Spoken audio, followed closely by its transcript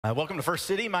Welcome to First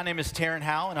City. My name is Taryn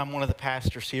Howe, and I'm one of the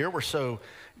pastors here. We're so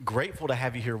grateful to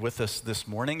have you here with us this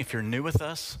morning. If you're new with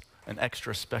us, an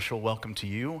extra special welcome to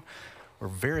you. We're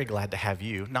very glad to have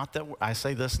you. Not that I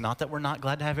say this, not that we're not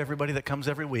glad to have everybody that comes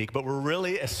every week, but we're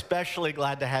really especially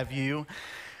glad to have you.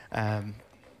 And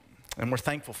we're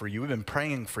thankful for you. We've been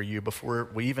praying for you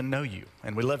before we even know you,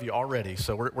 and we love you already.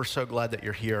 So we're so glad that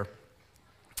you're here.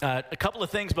 A couple of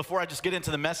things before I just get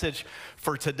into the message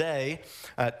for today.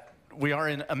 We are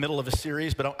in the middle of a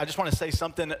series, but I just want to say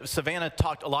something. Savannah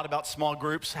talked a lot about small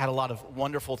groups, had a lot of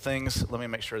wonderful things. Let me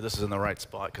make sure this is in the right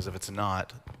spot, because if it's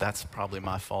not, that's probably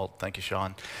my fault. Thank you,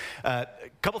 Sean. A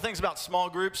couple things about small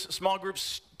groups. Small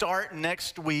groups start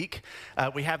next week.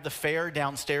 We have the fair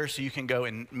downstairs, so you can go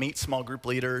and meet small group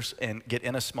leaders and get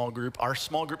in a small group. Our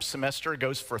small group semester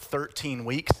goes for 13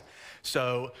 weeks,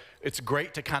 so it's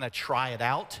great to kind of try it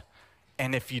out.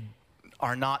 And if you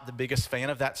are not the biggest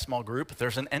fan of that small group,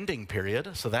 there's an ending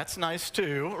period, so that's nice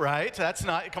too, right? That's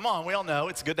not, come on, we all know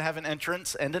it's good to have an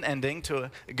entrance and an ending,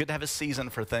 good to have a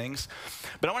season for things.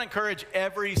 But I want to encourage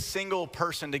every single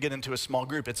person to get into a small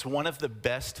group. It's one of the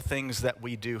best things that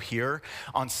we do here.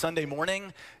 On Sunday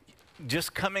morning,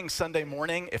 just coming Sunday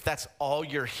morning, if that's all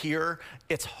you're here,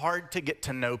 it's hard to get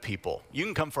to know people. You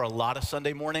can come for a lot of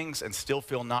Sunday mornings and still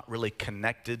feel not really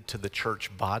connected to the church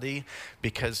body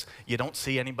because you don't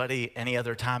see anybody any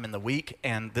other time in the week,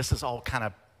 and this is all kind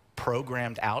of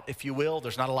programmed out, if you will.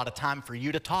 There's not a lot of time for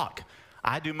you to talk.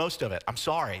 I do most of it. I'm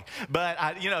sorry. But,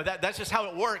 that's just how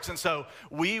it works. And so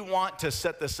we want to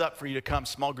set this up for you to come.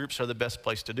 Small groups are the best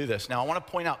place to do this. Now, I want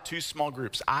to point out two small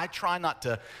groups. I try not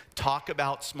to talk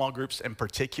about small groups in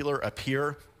particular up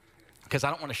here, because I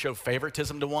don't want to show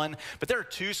favoritism to one, but there are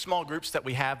two small groups that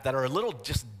we have that are a little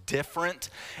just different,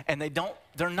 and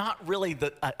they're not really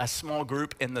a small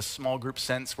group in the small group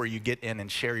sense where you get in and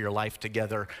share your life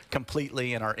together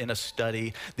completely and are in a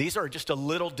study. These are just a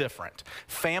little different.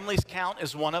 Families Count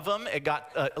is one of them. It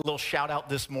got a little shout out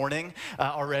this morning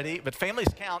already, but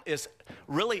Families Count is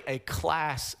really a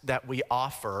class that we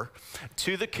offer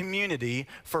to the community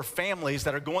for families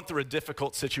that are going through a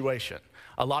difficult situation.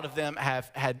 A lot of them have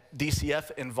had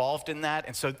DCF involved in that.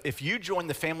 And so if you join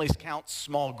the Families Count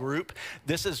small group,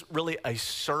 this is really a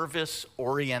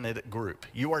service-oriented group.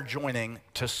 You are joining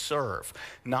to serve.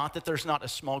 Not that there's not a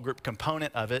small group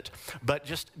component of it, but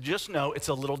just know it's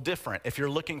a little different. If you're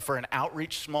looking for an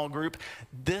outreach small group,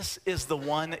 this is the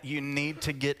one you need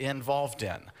to get involved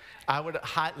in.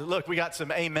 Look, we got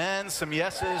some amens, some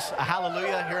yeses, a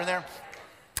hallelujah here and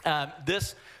there.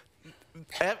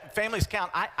 Families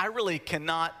Count, I really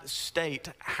cannot state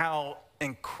how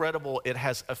incredible it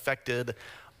has affected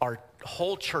our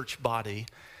whole church body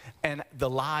and the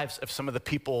lives of some of the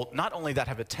people, not only that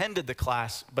have attended the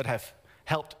class, but have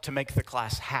helped to make the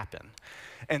class happen.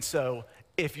 And so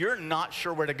if you're not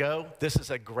sure where to go, this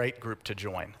is a great group to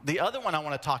join. The other one I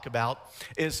want to talk about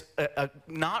is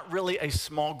not really a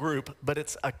small group, but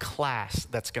it's a class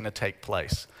that's going to take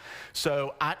place.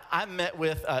 So I met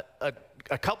with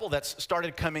a couple that's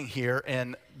started coming here,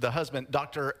 and the husband,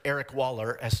 Dr. Eric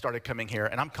Waller, has started coming here,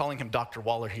 and I'm calling him Dr.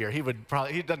 Waller here. He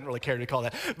doesn't really care to call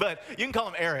that, but you can call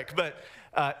him Eric. But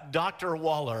Dr.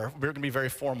 Waller, we're going to be very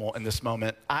formal in this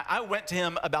moment. I went to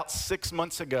him about 6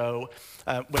 months ago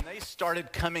when they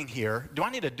started coming here. Do I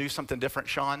need to do something different,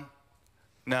 Sean?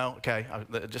 No? Okay.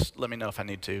 Just let me know if I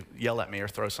need to. Yell at me or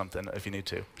throw something if you need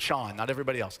to. Sean, not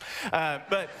everybody else.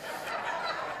 But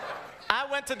I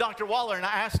went to Dr. Waller and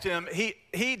I asked him,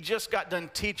 he just got done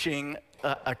teaching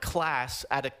a class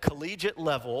at a collegiate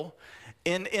level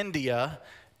in India,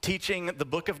 teaching the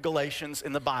book of Galatians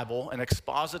in the Bible, an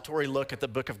expository look at the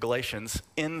book of Galatians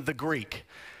in the Greek.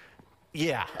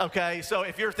 Yeah, okay, so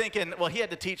if you're thinking, well, he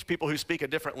had to teach people who speak a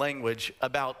different language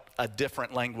about a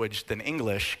different language than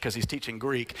English because he's teaching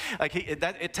Greek,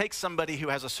 it takes somebody who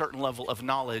has a certain level of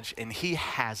knowledge, and he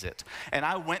has it. And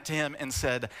I went to him and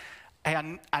said,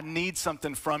 hey, I need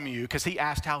something from you, because he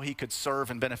asked how he could serve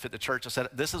and benefit the church. I said,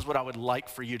 this is what I would like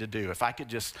for you to do. If I could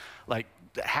just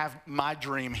have my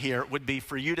dream here would be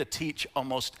for you to teach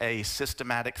almost a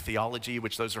systematic theology,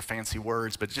 which those are fancy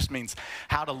words, but it just means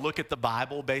how to look at the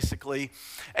Bible basically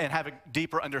and have a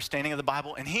deeper understanding of the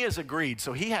Bible. And he has agreed.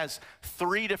 So he has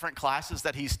 3 different classes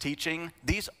that he's teaching.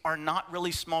 These are not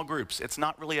really small groups. It's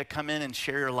not really a come in and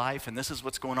share your life and this is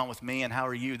what's going on with me and how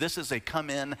are you. This is a come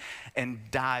in and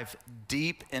dive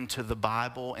deep into the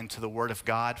Bible, into the Word of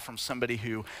God from somebody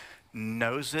who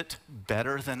knows it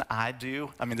better than I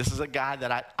do. I mean, this is a guy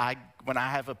that when I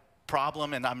have a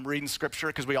problem and I'm reading scripture,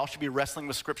 because we all should be wrestling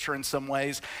with scripture in some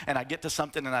ways, and I get to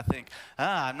something and I think,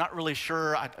 I'm not really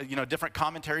sure, different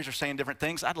commentaries are saying different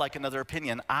things, I'd like another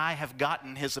opinion. I have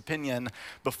gotten his opinion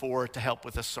before to help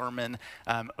with a sermon.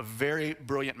 A very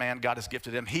brilliant man, God has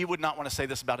gifted him. He would not want to say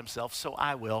this about himself, so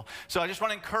I will. So I just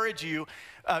want to encourage you,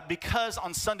 because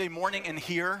on Sunday morning in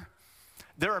here,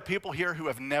 there are people here who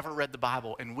have never read the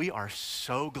Bible, and we are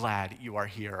so glad you are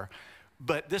here.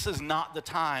 But this is not the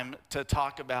time to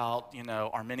talk about,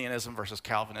 Arminianism versus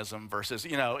Calvinism versus,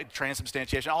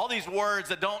 transubstantiation. All these words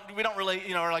that we don't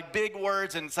really, are like big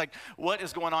words, and it's like, what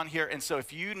is going on here? And so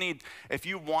if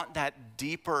you want that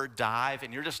deeper dive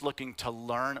and you're just looking to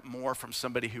learn more from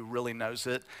somebody who really knows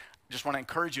it, I just want to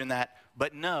encourage you in that.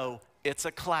 But no, it's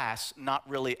a class, not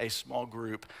really a small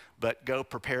group, but go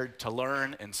prepared to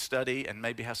learn and study and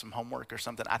maybe have some homework or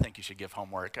something. I think you should give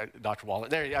homework, Dr.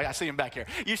 Wallace. There, I see him back here.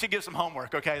 You should give some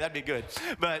homework, okay? That'd be good.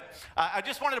 But I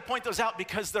just wanted to point those out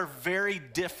because they're very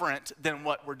different than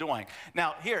what we're doing.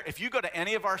 Now, here, if you go to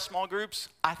any of our small groups,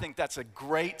 I think that's a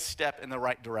great step in the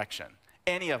right direction.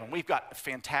 Any of them. We've got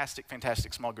fantastic,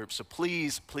 fantastic small groups. So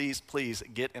please, please, please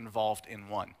get involved in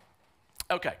one.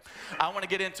 Okay, I want to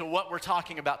get into what we're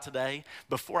talking about today.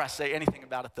 Before I say anything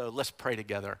about it, though, let's pray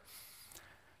together.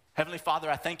 Heavenly Father,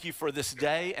 I thank you for this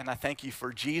day, and I thank you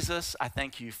for Jesus. I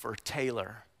thank you for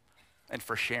Taylor and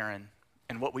for Sharon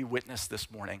and what we witnessed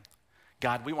this morning.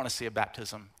 God, we want to see a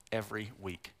baptism every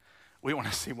week. We want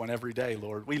to see one every day,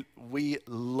 Lord. We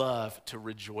love to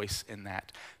rejoice in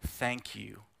that. Thank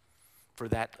you for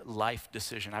that life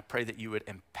decision. I pray that you would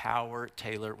empower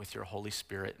Taylor with your Holy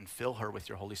Spirit and fill her with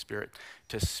your Holy Spirit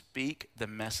to speak the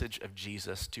message of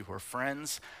Jesus to her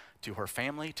friends, to her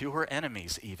family, to her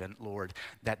enemies even, Lord,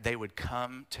 that they would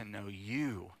come to know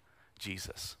you,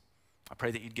 Jesus. I pray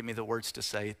that you'd give me the words to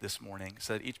say this morning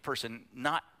so that each person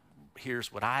not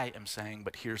hears what I am saying,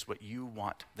 but hears what you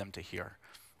want them to hear,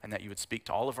 and that you would speak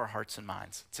to all of our hearts and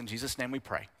minds. It's in Jesus' name we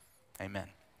pray. Amen.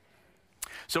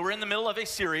 So we're in the middle of a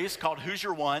series called Who's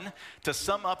Your One? To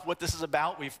sum up what this is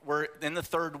about, we're in the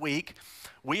third week.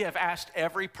 We have asked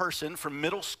every person from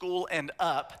middle school and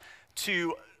up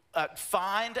to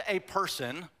find a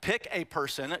person, pick a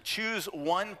person, choose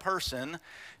one person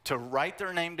to write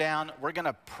their name down. We're going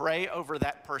to pray over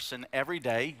that person every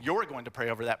day. You're going to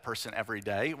pray over that person every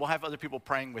day. We'll have other people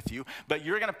praying with you, but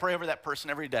you're going to pray over that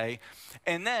person every day.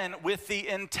 And then with the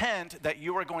intent that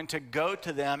you are going to go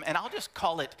to them, and I'll just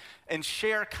call it, and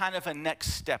share kind of a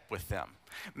next step with them.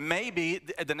 Maybe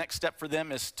the next step for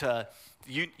them is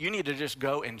you need to just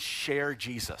go and share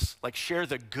Jesus. Like share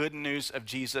the good news of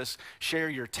Jesus, share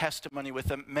your testimony with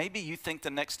them. Maybe you think the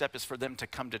next step is for them to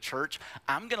come to church.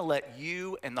 I'm going to let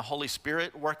you and the Holy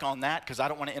Spirit work on that because I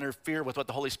don't want to interfere with what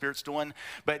the Holy Spirit's doing.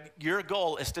 But your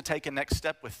goal is to take a next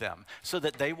step with them so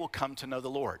that they will come to know the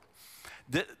Lord.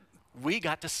 We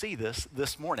got to see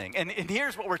this morning. And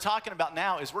here's what we're talking about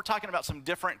now is we're talking about some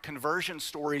different conversion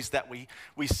stories that we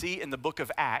see in the book of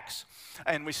Acts.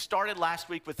 And we started last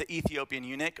week with the Ethiopian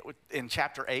eunuch in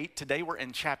chapter 8. Today we're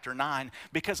in chapter 9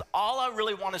 because all I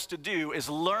really want us to do is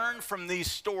learn from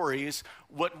these stories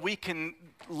what we can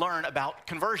learn about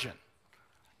conversion.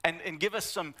 And give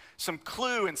us some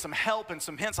clue and some help and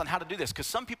some hints on how to do this. Because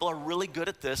some people are really good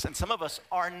at this and some of us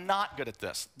are not good at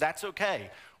this. That's okay.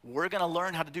 We're going to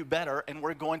learn how to do better, and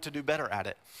we're going to do better at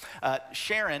it.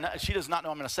 Sharon, she does not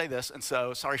know I'm going to say this, and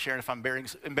so sorry, Sharon, if I'm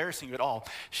embarrassing you at all.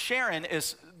 Sharon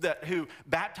is who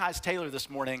baptized Taylor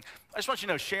this morning. I just want you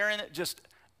to know, Sharon, just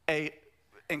a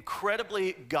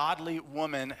incredibly godly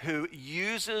woman who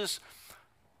uses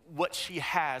what she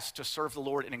has to serve the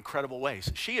Lord in incredible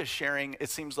ways. She is sharing, it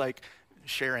seems like,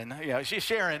 she's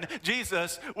sharing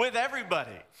Jesus with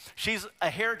everybody. She's a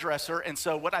hairdresser, and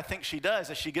so what I think she does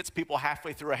is she gets people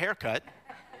halfway through a haircut.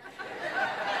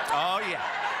 Oh, yeah.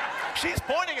 She's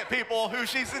pointing at people who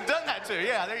she's done that to.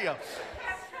 Yeah, there you go.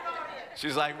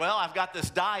 She's like, well, I've got this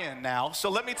dye in now,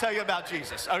 so let me tell you about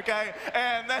Jesus, okay?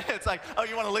 And then it's like, oh,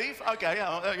 you want to leave? Okay,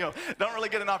 yeah, don't really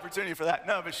get an opportunity for that.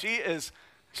 No, but she is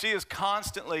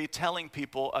constantly telling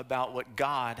people about what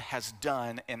God has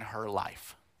done in her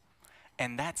life.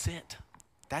 And that's it.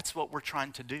 That's what we're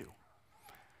trying to do.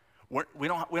 We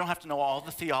don't have to know all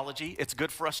the theology. It's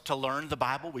good for us to learn the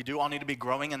Bible. We do all need to be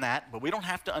growing in that, but we don't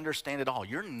have to understand it all.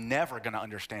 You're never going to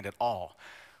understand it all.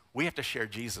 We have to share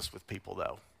Jesus with people,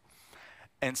 though.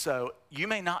 And so you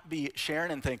may not be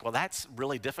sharing and think, well, that's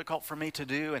really difficult for me to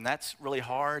do, and that's really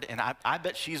hard. And I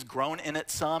bet she's grown in it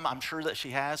some. I'm sure that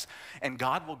she has. And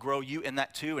God will grow you in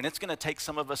that too. And it's going to take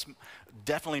some of us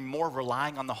definitely more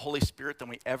relying on the Holy Spirit than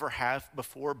we ever have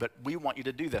before. But we want you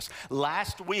to do this.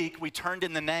 Last week, we turned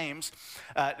in the names.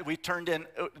 We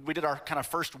did our kind of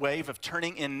first wave of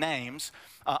turning in names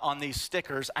on these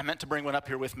stickers. I meant to bring one up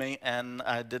here with me, and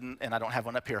I didn't, and I don't have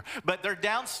one up here. But they're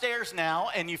downstairs now,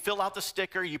 and you fill out the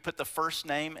sticker. You put the first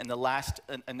name and the last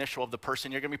initial of the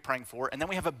person you're going to be praying for, and then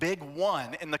we have a big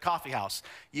 1 in the coffee house.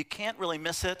 You can't really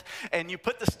miss it, and you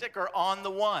put the sticker on the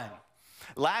 1.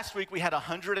 Last week, we had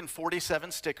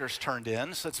 147 stickers turned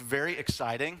in, so it's very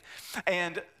exciting.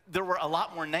 And there were a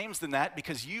lot more names than that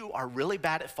because you are really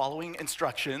bad at following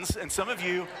instructions, and some of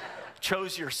you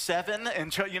chose your 7,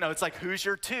 and it's like, who's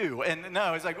your 2? And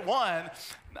no, it's like 1.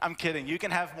 I'm kidding. You can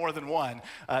have more than 1.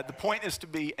 The point is to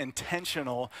be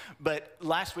intentional. But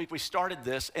last week we started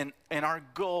this, and our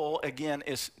goal, again,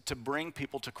 is to bring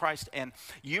people to Christ. And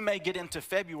you may get into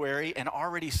February and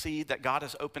already see that God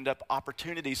has opened up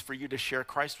opportunities for you to share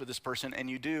Christ with this person,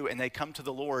 and you do, and they come to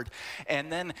the Lord.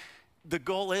 And then the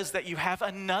goal is that you have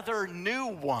another new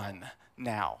one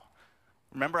now.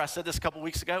 Remember I said this a couple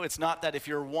weeks ago? It's not that if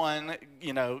your 1,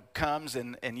 comes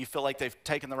and you feel like they've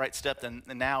taken the right step, then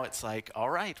now it's like, all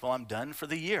right, well, I'm done for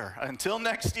the year. Until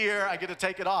next year, I get to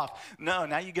take it off. No,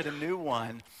 now you get a new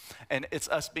one, and it's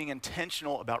us being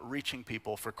intentional about reaching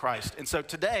people for Christ. And so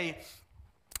today,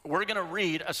 we're going to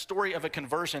read a story of a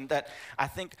conversion that I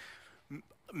think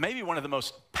maybe one of the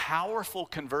most powerful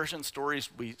conversion stories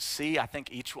we see. I think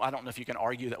I don't know if you can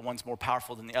argue that one's more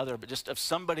powerful than the other, but just of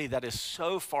somebody that is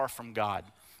so far from God.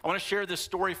 I want to share this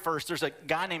story first. There's a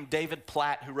guy named David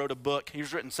Platt who wrote a book.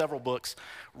 He's written several books.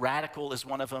 Radical is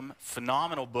one of them.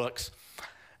 Phenomenal books.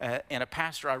 And a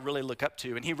pastor I really look up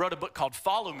to. And he wrote a book called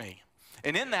Follow Me.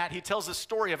 And in that, he tells the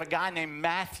story of a guy named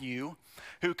Matthew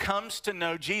who comes to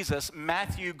know Jesus.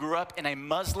 Matthew grew up in a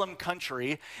Muslim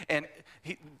country, and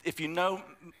if you know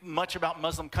much about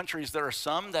Muslim countries, there are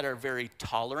some that are very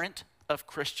tolerant of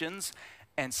Christians,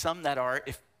 and some that are,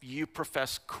 if you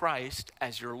profess Christ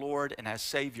as your Lord and as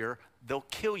Savior, they'll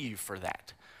kill you for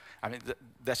that. I mean,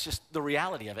 that's just the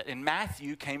reality of it. And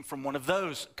Matthew came from one of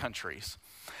those countries.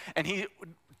 And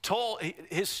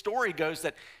his story goes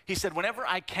that he said, whenever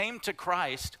I came to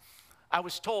Christ, I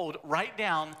was told, write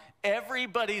down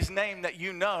everybody's name that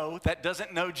you know that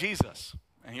doesn't know Jesus.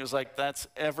 And he was like, that's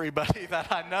everybody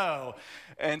that I know.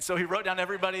 And so he wrote down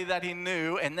everybody that he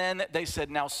knew. And then they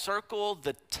said, now circle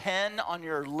the 10 on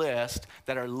your list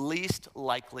that are least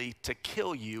likely to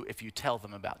kill you if you tell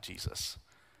them about Jesus.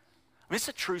 I mean, it's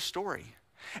a true story.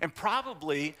 And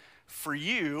probably for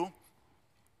you,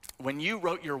 when you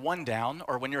wrote your 1 down,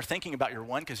 or when you're thinking about your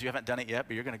 1, because you haven't done it yet,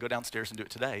 but you're going to go downstairs and do it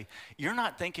today, you're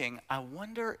not thinking, I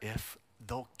wonder if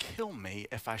they'll kill me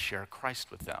if I share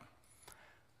Christ with them.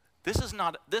 This is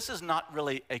not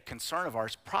really a concern of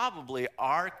ours. Probably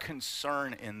our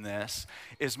concern in this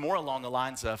is more along the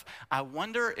lines of, I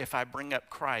wonder if I bring up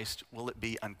Christ, will it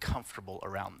be uncomfortable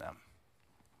around them?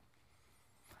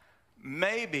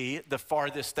 Maybe the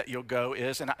farthest that you'll go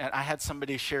is, and I had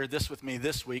somebody share this with me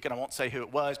this week, and I won't say who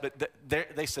it was, but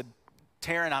they said,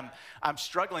 Taryn, I'm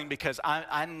struggling because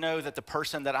I know that the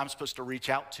person that I'm supposed to reach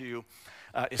out to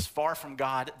is far from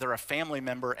God. They're a family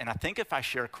member, and I think if I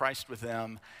share Christ with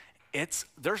them,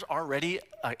 there's already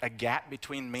a gap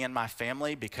between me and my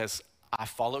family because I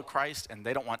follow Christ, and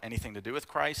they don't want anything to do with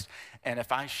Christ. And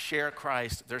if I share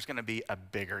Christ, there's going to be a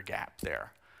bigger gap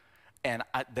there. And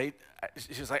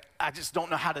she was like, I just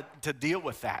don't know how to deal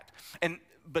with that.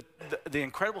 But the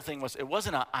incredible thing was, it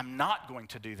wasn't I'm not going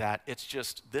to do that. It's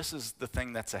just, this is the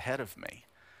thing that's ahead of me.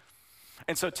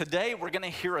 And so today we're going to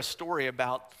hear a story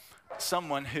about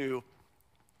someone who,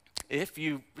 if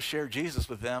you share Jesus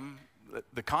with them,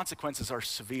 the consequences are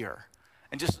severe.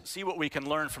 And just see what we can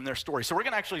learn from their story. So we're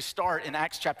going to actually start in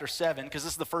Acts chapter 7, because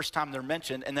this is the first time they're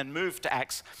mentioned, and then move to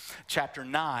Acts chapter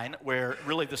 9, where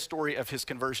really the story of his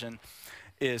conversion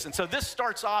is. And so this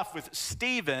starts off with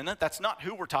Stephen. That's not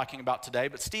who we're talking about today,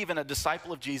 but Stephen, a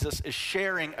disciple of Jesus, is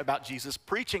sharing about Jesus,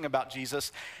 preaching about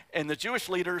Jesus, and the Jewish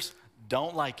leaders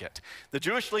don't like it. The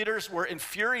Jewish leaders were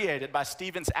infuriated by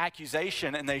Stephen's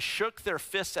accusation, and they shook their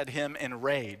fists at him in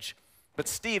rage. But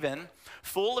Stephen,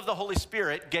 full of the Holy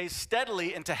Spirit, gazed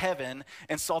steadily into heaven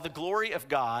and saw the glory of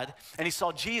God, and he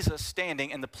saw Jesus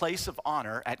standing in the place of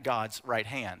honor at God's right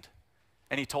hand.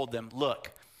 And he told them,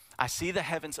 look, I see the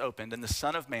heavens opened and the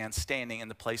Son of Man standing in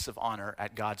the place of honor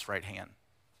at God's right hand.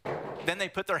 Then they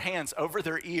put their hands over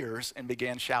their ears and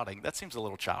began shouting. That seems a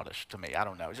little childish to me. I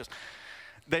don't know.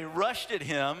 They rushed at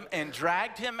him and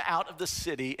dragged him out of the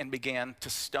city and began to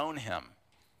stone him.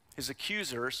 His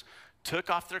accusers took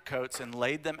off their coats and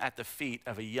laid them at the feet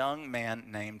of a young man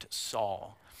named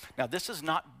Saul. Now, this is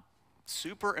not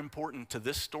super important to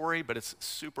this story, but it's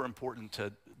super important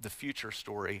to the future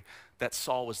story that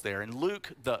Saul was there. And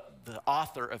Luke, the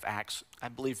author of Acts, I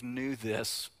believe knew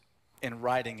this in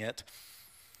writing it.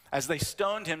 As they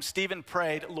stoned him, Stephen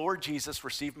prayed, "Lord Jesus,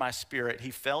 receive my spirit."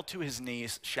 He fell to his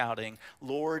knees, shouting,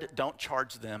 "Lord, don't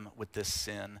charge them with this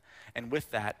sin." And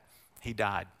with that, he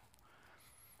died.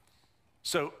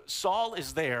 So Saul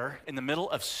is there in the middle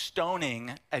of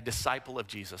stoning a disciple of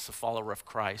Jesus, a follower of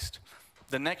Christ.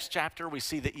 The next chapter, we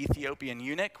see the Ethiopian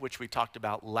eunuch, which we talked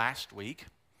about last week,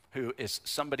 who is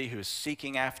somebody who is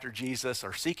seeking after Jesus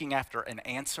or seeking after an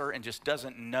answer and just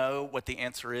doesn't know what the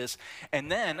answer is. And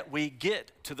then we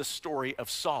get to the story of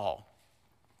Saul.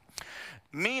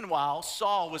 Meanwhile,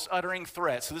 Saul was uttering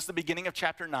threats. So this is the beginning of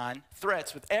chapter 9,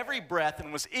 threats with every breath,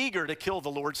 and was eager to kill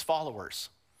the Lord's followers.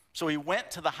 So he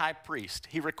went to the high priest.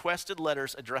 He requested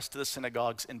letters addressed to the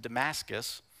synagogues in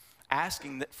Damascus,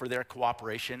 asking for their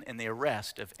cooperation in the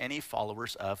arrest of any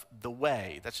followers of the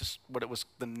way. That's just what it was,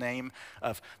 the name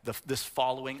of this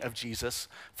following of Jesus,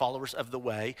 followers of the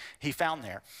way, he found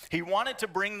there. He wanted to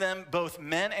bring them, both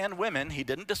men and women, he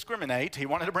didn't discriminate, he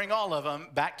wanted to bring all of them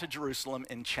back to Jerusalem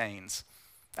in chains.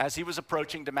 As he was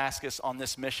approaching Damascus on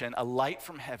this mission, a light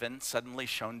from heaven suddenly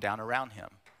shone down around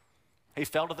him. He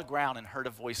fell to the ground and heard a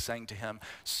voice saying to him,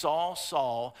 "Saul,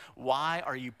 Saul, why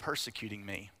are you persecuting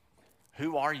me?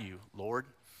 Who are you, Lord?"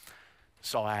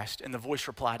 Saul asked, and the voice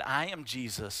replied, "I am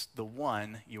Jesus, the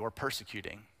one you are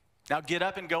persecuting. Now get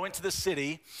up and go into the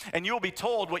city, and you will be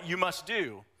told what you must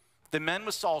do." The men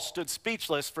with Saul stood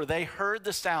speechless, for they heard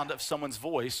the sound of someone's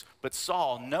voice, but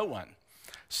saw no one.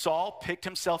 Saul picked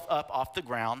himself up off the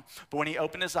ground, but when he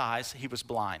opened his eyes, he was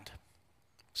blind.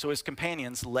 So his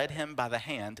companions led him by the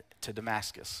hand to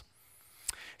Damascus.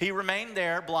 He remained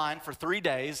there blind for 3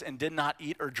 days and did not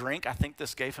eat or drink. I think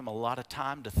this gave him a lot of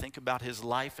time to think about his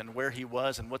life and where he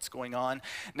was and what's going on.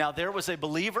 Now there was a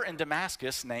believer in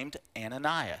Damascus named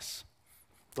Ananias.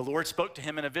 The Lord spoke to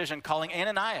him in a vision, calling,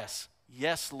 "Ananias."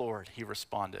 "Yes, Lord," he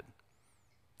responded.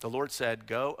 The Lord said,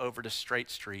 "Go over to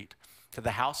Straight Street to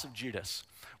the house of Judas.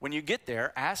 When you get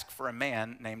there, ask for a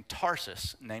man named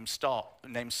Tarsus, named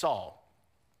Saul.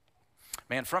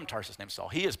 Man from Tarsus named Saul.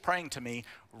 He is praying to me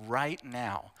right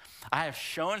now. I have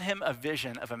shown him a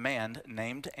vision of a man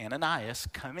named Ananias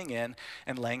coming in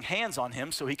and laying hands on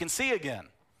him so he can see again."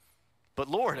 "But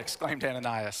Lord," exclaimed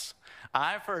Ananias,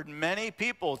 "I've heard many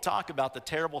people talk about the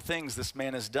terrible things this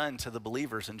man has done to the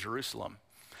believers in Jerusalem.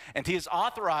 And he is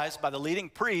authorized by the leading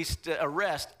priest to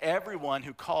arrest everyone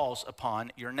who calls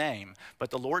upon your name." But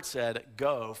the Lord said,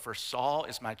 "Go, for Saul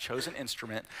is my chosen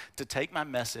instrument to take my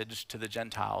message to the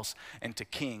Gentiles and to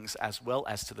kings as well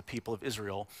as to the people of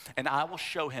Israel. And I will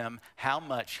show him how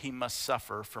much he must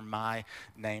suffer for my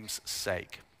name's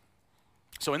sake."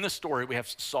 So in this story, we have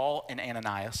Saul and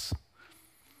Ananias,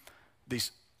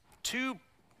 these two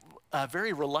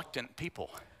very reluctant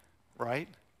people, right?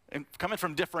 And coming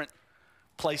from different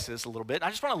places a little bit. I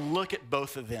just want to look at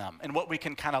both of them and what we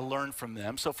can kind of learn from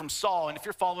them. So from Saul, and if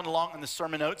you're following along in the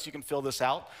sermon notes, you can fill this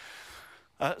out.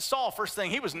 Saul, first thing,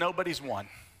 he was nobody's one.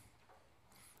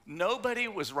 Nobody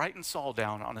was writing Saul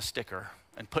down on a sticker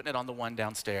and putting it on the one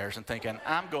downstairs and thinking,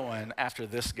 "I'm going after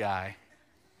this guy.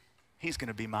 He's going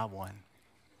to be my one.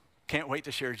 Can't wait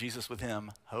to share Jesus with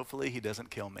him. Hopefully he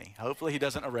doesn't kill me. Hopefully he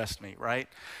doesn't arrest me," right?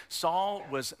 Saul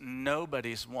was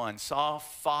nobody's one. Saul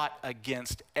fought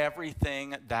against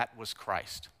everything that was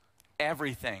Christ,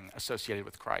 everything associated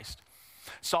with Christ.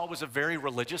 Saul was a very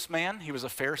religious man. He was a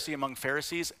Pharisee among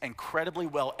Pharisees, incredibly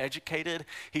well educated.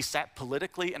 He sat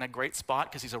politically in a great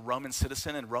spot because he's a Roman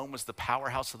citizen, and Rome was the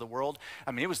powerhouse of the world.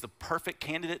 I mean, he was the perfect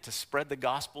candidate to spread the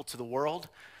gospel to the world.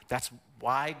 That's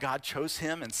why God chose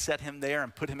him and set him there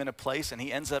and put him in a place, and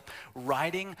he ends up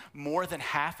writing more than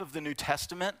half of the New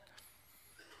Testament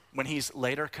when he's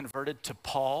later converted to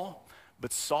Paul.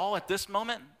 But Saul at this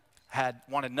moment had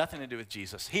wanted nothing to do with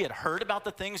Jesus. He had heard about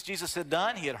the things Jesus had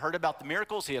done. He had heard about the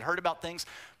miracles. He had heard about things,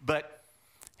 but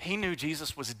he knew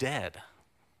Jesus was dead.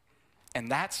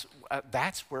 And that's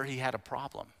where he had a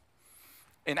problem.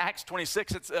 In Acts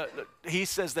 26, he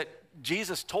says that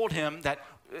Jesus told him that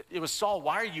it was, "Saul,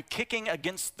 why are you kicking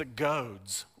against the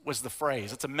goads?" was the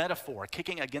phrase. It's a metaphor,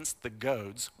 kicking against the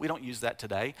goads. We don't use that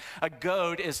today. A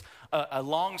goad is a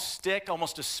long stick,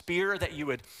 almost a spear that you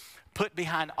would put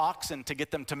behind oxen to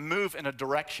get them to move in a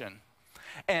direction.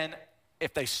 And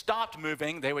if they stopped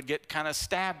moving, they would get kind of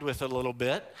stabbed with it a little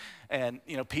bit. And,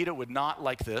 PETA would not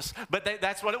like this, but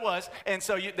that's what it was. And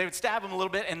so they would stab them a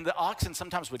little bit, and the oxen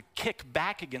sometimes would kick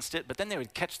back against it, but then they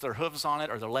would catch their hooves on it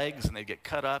or their legs, and they'd get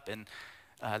cut up. And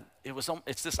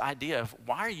it's this idea of,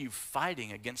 why are you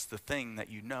fighting against the thing that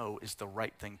you know is the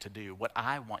right thing to do, what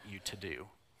I want you to do?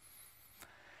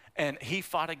 And he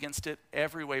fought against it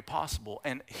every way possible.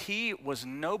 And he was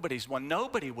nobody's one.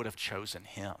 Nobody would have chosen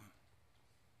him.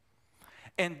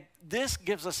 And this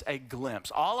gives us a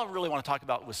glimpse. All I really want to talk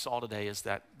about with Saul today is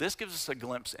that this gives us a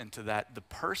glimpse into that the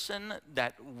person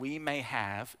that we may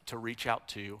have to reach out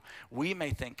to, we may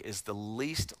think is the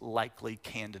least likely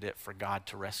candidate for God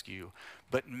to rescue,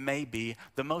 but maybe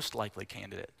the most likely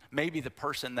candidate. Maybe the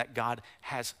person that God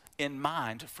has in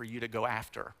mind for you to go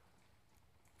after.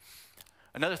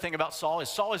 Another thing about Saul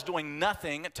is doing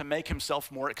nothing to make himself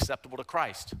more acceptable to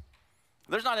Christ.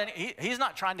 He's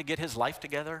not trying to get his life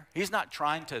together. He's not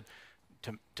trying to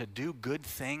do good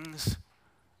things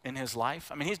in his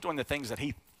life. I mean, he's doing the things that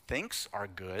he thinks are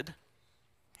good.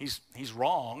 He's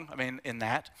wrong, in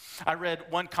that. I read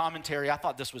one commentary. I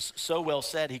thought this was so well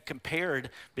said. He compared,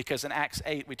 because in Acts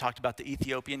 8, we talked about the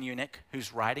Ethiopian eunuch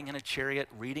who's riding in a chariot,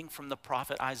 reading from the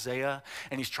prophet Isaiah,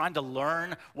 and he's trying to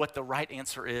learn what the right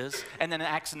answer is. And then in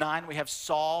Acts 9, we have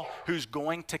Saul, who's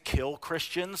going to kill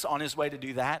Christians on his way to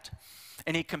do that.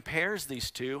 And he compares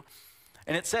these two.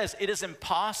 And it says, it is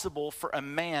impossible for a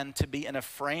man to be in a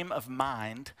frame of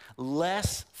mind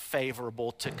less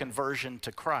favorable to conversion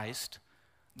to Christ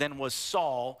than was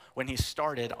Saul when he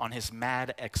started on his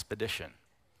mad expedition.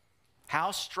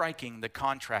 How striking the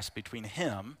contrast between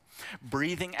him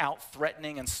breathing out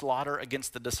threatening and slaughter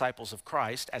against the disciples of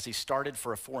Christ as he started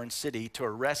for a foreign city to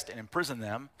arrest and imprison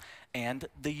them, and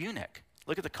the eunuch.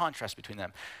 Look at the contrast between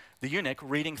them. The eunuch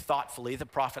reading thoughtfully the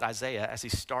prophet Isaiah as he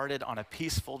started on a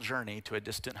peaceful journey to a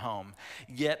distant home.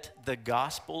 Yet the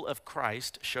gospel of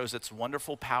Christ shows its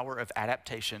wonderful power of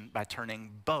adaptation by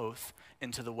turning both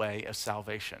into the way of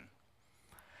salvation.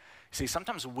 See,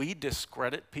 sometimes we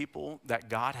discredit people that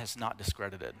God has not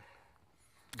discredited.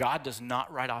 God does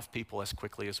not write off people as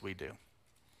quickly as we do.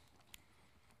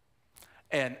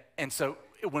 And so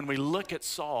when we look at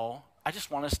Saul, I just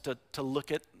want us to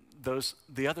look at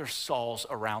the other Sauls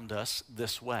around us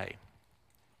this way.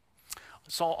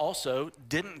 Saul also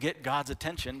didn't get God's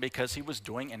attention because he was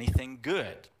doing anything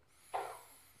good.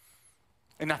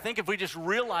 And I think if we just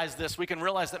realize this, we can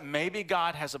realize that maybe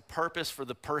God has a purpose for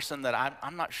the person that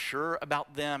I'm not sure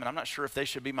about them, and I'm not sure if they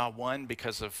should be my one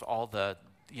because of all the,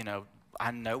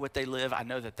 I know what they live. I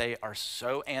know that they are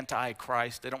so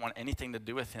anti-Christ. They don't want anything to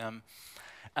do with him.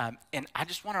 And I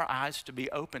just want our eyes to be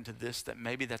open to this, that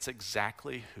maybe that's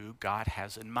exactly who God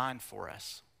has in mind for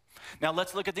us. Now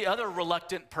let's look at the other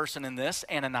reluctant person in this,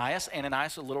 Ananias.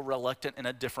 Ananias a little reluctant in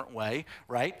a different way,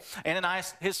 right?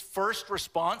 Ananias, his first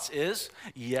response is,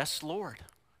 yes, Lord.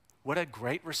 What a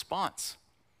great response.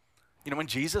 When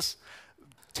Jesus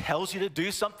tells you to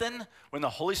do something, when the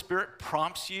Holy Spirit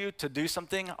prompts you to do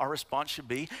something, our response should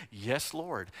be, yes,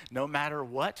 Lord. No matter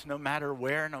what, no matter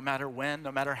where, no matter when,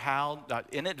 no matter how,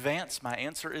 in advance, my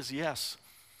answer is yes.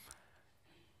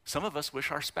 Some of us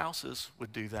wish our spouses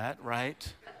would do that,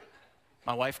 right?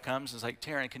 My wife comes and is like,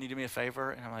 Taryn, can you do me a favor?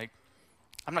 And I'm like,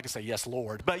 I'm not gonna say yes,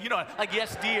 Lord, but like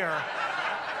yes, dear.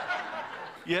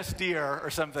 Yes, dear, or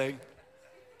something.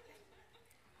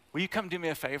 Will you come do me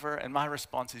a favor? And my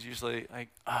response is usually like,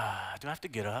 do I have to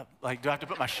get up? Like, do I have to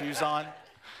put my shoes on?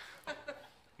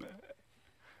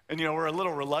 And we're a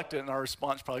little reluctant, and our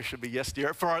response probably should be yes,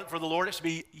 dear. For the Lord, it should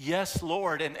be yes,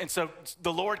 Lord. And so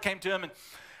the Lord came to him,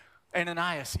 and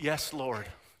Ananias, yes, Lord.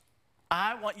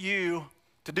 I want you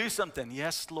to do something.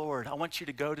 Yes, Lord. I want you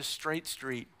to go to Straight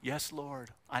Street. Yes,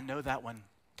 Lord. I know that one.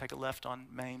 Take a left on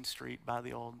Main Street by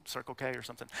the old Circle K or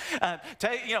something. Go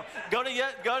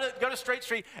to Straight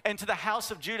Street and to the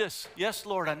house of Judas. Yes,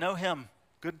 Lord, I know him.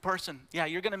 Good person. Yeah,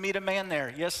 you're going to meet a man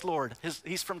there. Yes, Lord.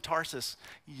 He's from Tarsus.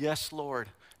 Yes, Lord.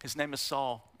 His name is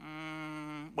Saul.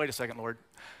 Wait a second, Lord.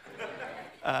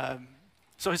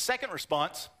 So his second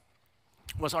response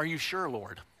was, are you sure,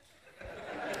 Lord?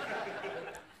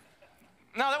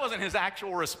 No, that wasn't his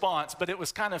actual response, but it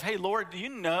was kind of, hey, Lord, do you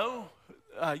know?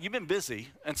 You've been busy.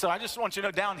 And so I just want you to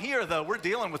know, down here, though, we're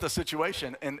dealing with a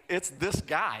situation, and it's this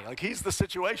guy. Like, he's the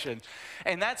situation.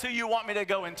 And that's who you want me to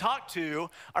go and talk to.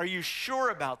 Are you sure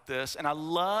about this? And I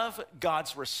love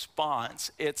God's response.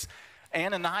 It's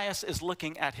Ananias is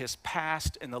looking at his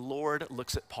past, and the Lord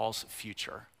looks at Paul's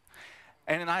future.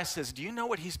 Ananias says, do you know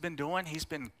what he's been doing? He's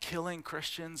been killing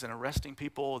Christians and arresting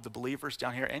people, the believers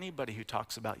down here, anybody who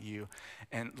talks about you.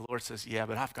 And the Lord says, yeah,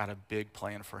 but I've got a big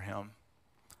plan for him.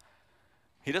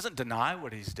 He doesn't deny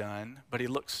what he's done, but he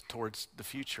looks towards the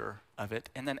future of it.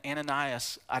 And then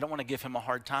Ananias, I don't want to give him a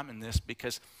hard time in this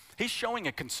because he's showing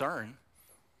a concern.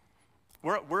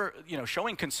 We're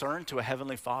showing concern to a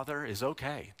heavenly Father is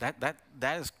okay.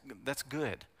 That's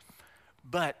good.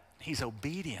 But he's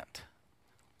obedient.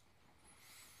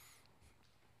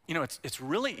 You know, it's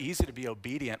really easy to be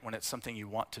obedient when it's something you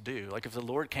want to do. Like if the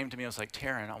Lord came to me and was like,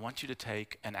 Taryn, I want you to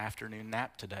take an afternoon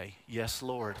nap today. Yes,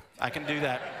 Lord, I can do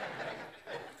that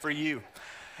for you.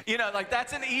 You know, like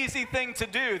that's an easy thing to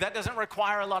do. That doesn't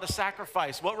require a lot of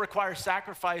sacrifice. What requires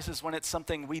sacrifice is when it's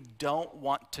something we don't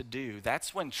want to do.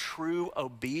 That's when true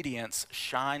obedience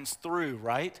shines through,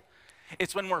 right?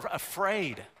 It's when we're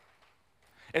afraid.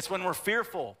 It's when we're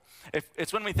fearful.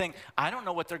 It's when we think, I don't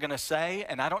know what they're going to say,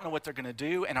 and I don't know what they're going to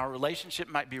do, and our relationship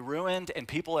might be ruined, and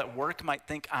people at work might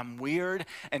think I'm weird,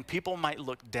 and people might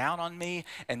look down on me,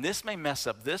 and this may mess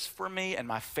up this for me, and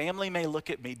my family may look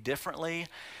at me differently.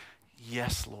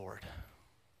 Yes, Lord.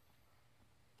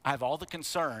 I have all the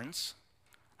concerns.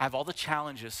 I have all the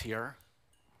challenges here.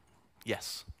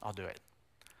 Yes, I'll do it.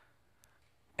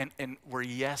 And we're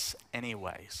yes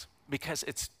anyways, because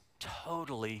it's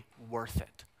totally worth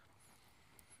it.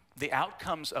 The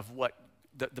outcomes of what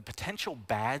the potential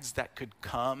bads that could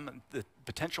come, the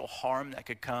potential harm that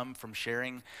could come from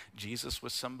sharing Jesus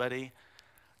with somebody,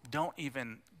 don't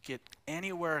even get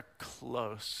anywhere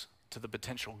close to the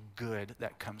potential good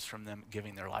that comes from them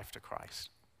giving their life to Christ.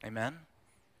 Amen?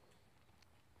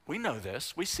 We know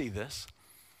this, we see this,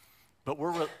 but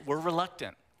we're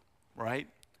reluctant, right?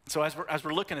 So as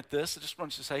we're looking at this, I just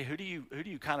want to say, who do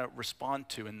you kind of respond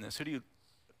to in this?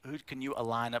 Who can you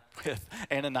align up with?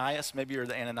 Ananias, maybe you're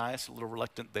the Ananias, a little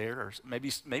reluctant there, or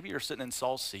maybe you're sitting in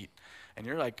Saul's seat, and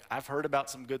you're like, I've heard about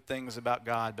some good things about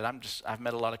God, but I've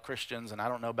met a lot of Christians, and I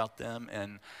don't know about them,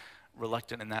 and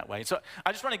reluctant in that way. So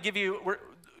I just want to give you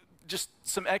just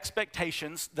some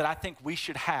expectations that I think we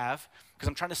should have, because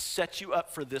I'm trying to set you up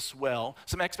for this well,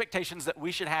 some expectations that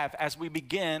we should have as we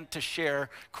begin to share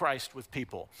Christ with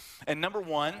people. And number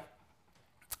one,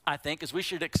 I think, is we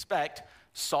should expect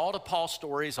Saul to Paul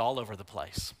stories all over the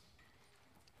place.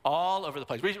 All over the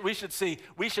place.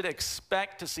 We should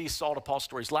expect to see Saul to Paul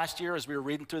stories. Last year, as we were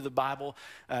reading through the Bible,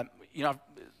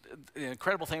 the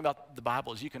incredible thing about the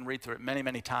Bible is you can read through it many,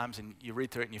 many times, and you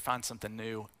read through it and you find something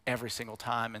new every single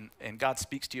time, and God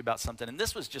speaks to you about something. And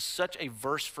this was just such a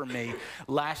verse for me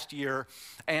last year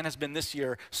and has been this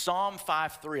year. Psalm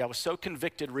 5:3, I was so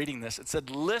convicted reading this. It said,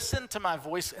 listen to my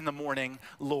voice in the morning,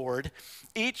 Lord.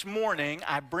 Each morning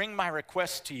I bring my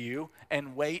requests to you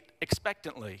and wait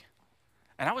expectantly.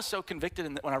 And I was so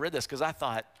convicted when I read this because I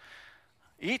thought,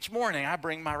 each morning I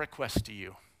bring my request to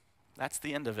you. That's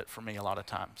the end of it for me a lot of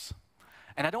times.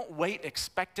 And I don't wait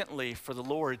expectantly for the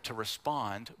Lord to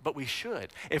respond, but we should.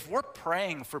 If we're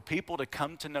praying for people to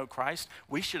come to know Christ,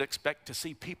 we should expect to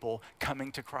see people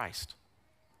coming to Christ.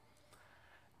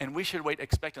 And we should wait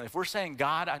expectantly. If we're saying,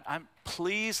 God,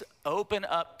 please open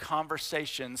up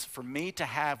conversations for me to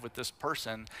have with this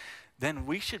person, then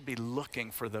we should be looking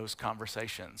for those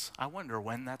conversations. I wonder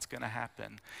when that's going to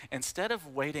happen. Instead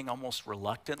of waiting almost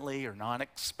reluctantly or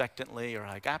non-expectantly, or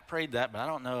like, I prayed that, but I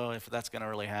don't know if that's going to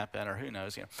really happen, or who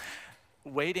knows.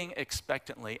 Waiting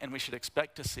expectantly, and we should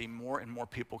expect to see more and more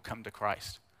people come to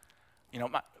Christ. You know,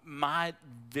 my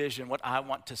vision, what I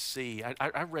want to see,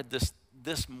 I read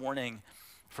this morning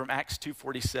from Acts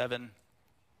 2:47.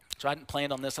 So I hadn't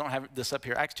planned on this. I don't have this up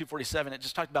here. Acts 2:47, it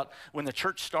just talked about when the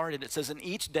church started. It says, and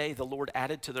each day the Lord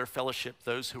added to their fellowship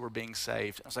those who were being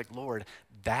saved. I was like, Lord,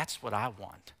 that's what I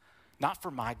want. Not for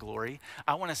my glory.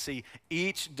 I want to see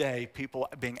each day people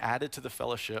being added to the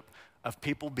fellowship of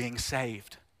people being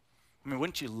saved. I mean,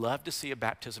 wouldn't you love to see a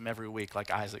baptism every week,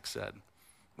 like Isaac said?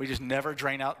 We just never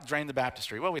drain the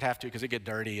baptistry. Well, we'd have to because it get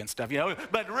dirty and stuff,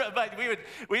 But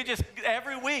we just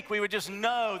every week we would just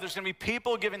know there's going to be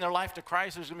people giving their life to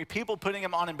Christ. There's going to be people putting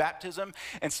them on in baptism.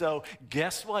 And so,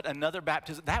 guess what? Another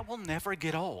baptism that will never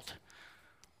get old.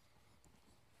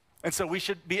 And so we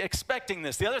should be expecting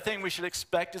this. The other thing we should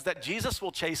expect is that Jesus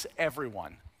will chase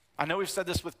everyone. I know we've said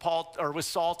this with Paul or with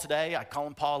Saul today. I call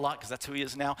him Paul a lot because that's who he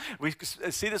is now. We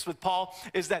see this with Paul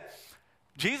is that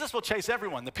Jesus will chase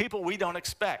everyone, the people we don't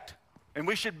expect. And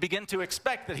we should begin to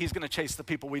expect that he's going to chase the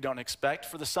people we don't expect.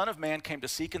 For the Son of Man came to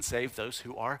seek and save those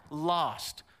who are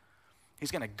lost.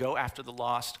 He's going to go after the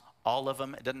lost, all of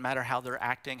them. It doesn't matter how they're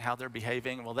acting, how they're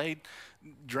behaving. Well, they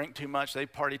drink too much, they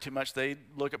party too much, they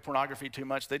look at pornography too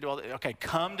much, they do all that. Okay,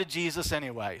 come to Jesus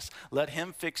anyways. Let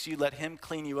him fix you, let him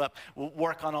clean you up. We'll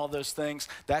work on all those things.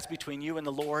 That's between you and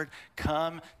the Lord.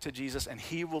 Come to Jesus, and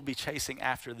he will be chasing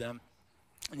after them.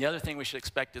 And the other thing we should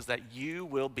expect is that you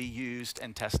will be used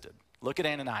and tested. Look at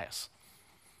Ananias.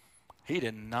 He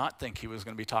did not think he was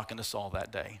going to be talking to Saul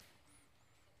that day.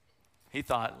 He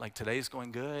thought, like, today's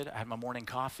going good. I had my morning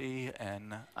coffee,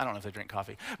 and I don't know if they drink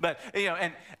coffee. But,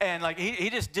 and like, he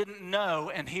just didn't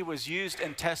know, and he was used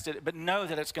and tested. But know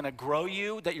that it's going to grow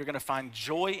you, that you're going to find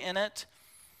joy in it.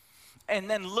 And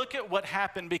then look at what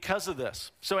happened because of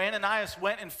this. So Ananias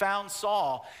went and found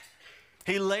Saul.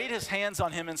 He laid his hands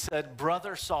on him and said,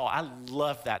 Brother Saul. I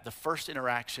love that. The first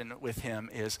interaction with him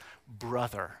is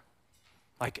brother.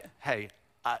 Like, hey,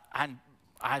 I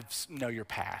know your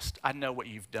past. I know what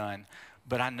you've done,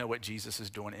 but I know what Jesus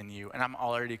is doing in you, and I'm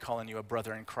already calling you a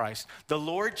brother in Christ. The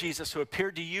Lord Jesus, who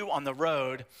appeared to you on the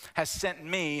road, has sent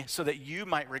me so that you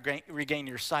might regain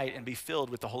your sight and be filled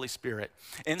with the Holy Spirit.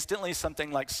 Instantly, something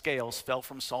like scales fell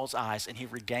from Saul's eyes, and he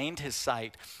regained his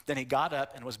sight. Then he got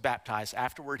up and was baptized.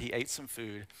 Afterward, he ate some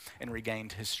food and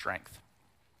regained his strength.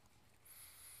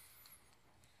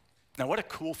 Now, what a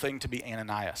cool thing to be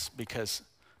Ananias, because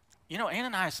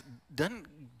Ananias doesn't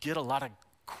get a lot of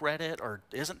credit or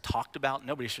isn't talked about.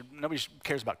 Nobody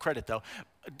cares about credit, though.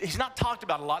 He's not talked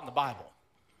about a lot in the Bible.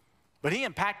 But he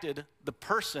impacted the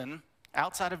person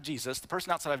outside of Jesus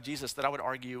that I would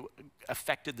argue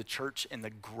affected the church in the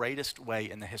greatest way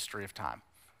in the history of time,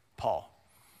 Paul.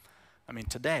 I mean,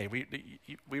 today,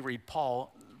 we read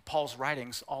Paul's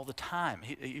writings all the time.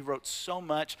 He wrote so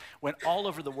much, went all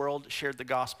over the world, shared the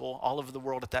gospel all over the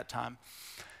world at that time.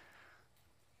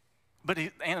 But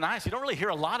Ananias, you don't really hear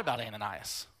a lot about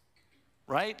Ananias,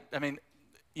 right? I mean,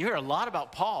 you hear a lot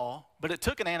about Paul, but it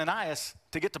took an Ananias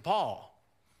to get to Paul.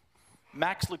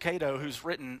 Max Lucado, who's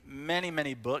written many,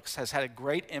 many books, has had a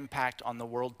great impact on the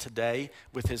world today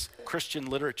with his Christian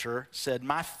literature, said,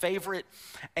 my favorite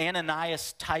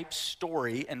Ananias-type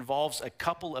story involves a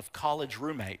couple of college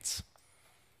roommates.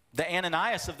 The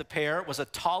Ananias of the pair was a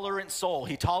tolerant soul.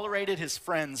 He tolerated his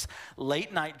friends'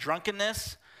 late-night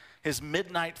drunkenness, his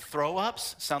midnight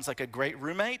throw-ups, sounds like a great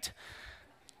roommate,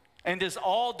 and his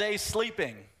all-day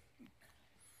sleeping.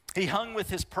 He hung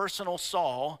with his personal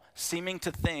Saul, seeming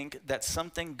to think that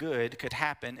something good could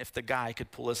happen if the guy could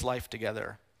pull his life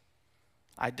together.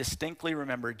 I distinctly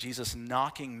remember Jesus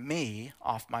knocking me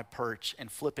off my perch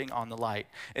and flipping on the light.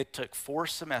 It took 4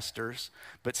 semesters,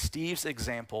 but Steve's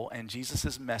example and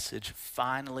Jesus' message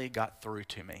finally got through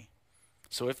to me.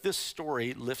 So if this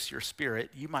story lifts your spirit,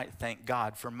 you might thank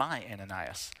God for my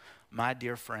Ananias, my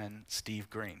dear friend, Steve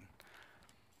Green.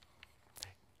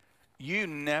 You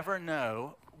never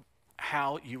know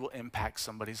how you will impact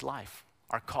somebody's life.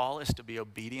 Our call is to be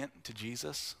obedient to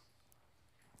Jesus.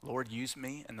 Lord, use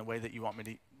me in the way that you want me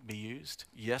to be used.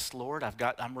 Yes, Lord,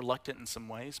 I'm reluctant in some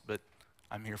ways, but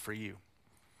I'm here for you.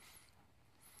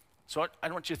 So I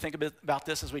want you to think a bit about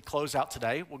this as we close out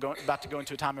today. We're about to go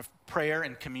into a time of prayer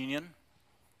and communion.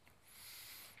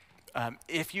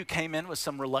 If you came in with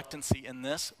some reluctancy in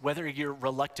this, whether you're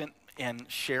reluctant in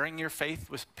sharing your faith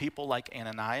with people like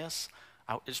Ananias,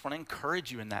 I just want to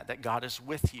encourage you in that God is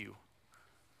with you.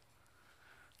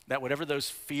 That whatever those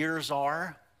fears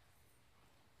are,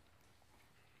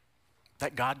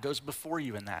 that God goes before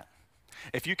you in that.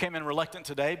 If you came in reluctant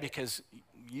today because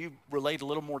you relate a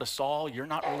little more to Saul, you're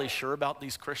not really sure about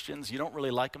these Christians, you don't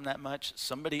really like them that much,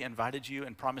 somebody invited you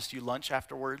and promised you lunch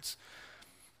afterwards.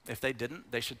 If they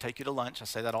didn't, they should take you to lunch. I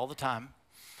say that all the time.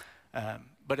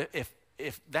 But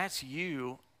if that's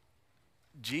you,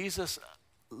 Jesus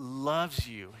loves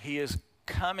you. He is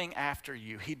coming after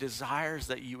you. He desires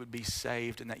that you would be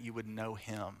saved and that you would know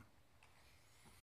him.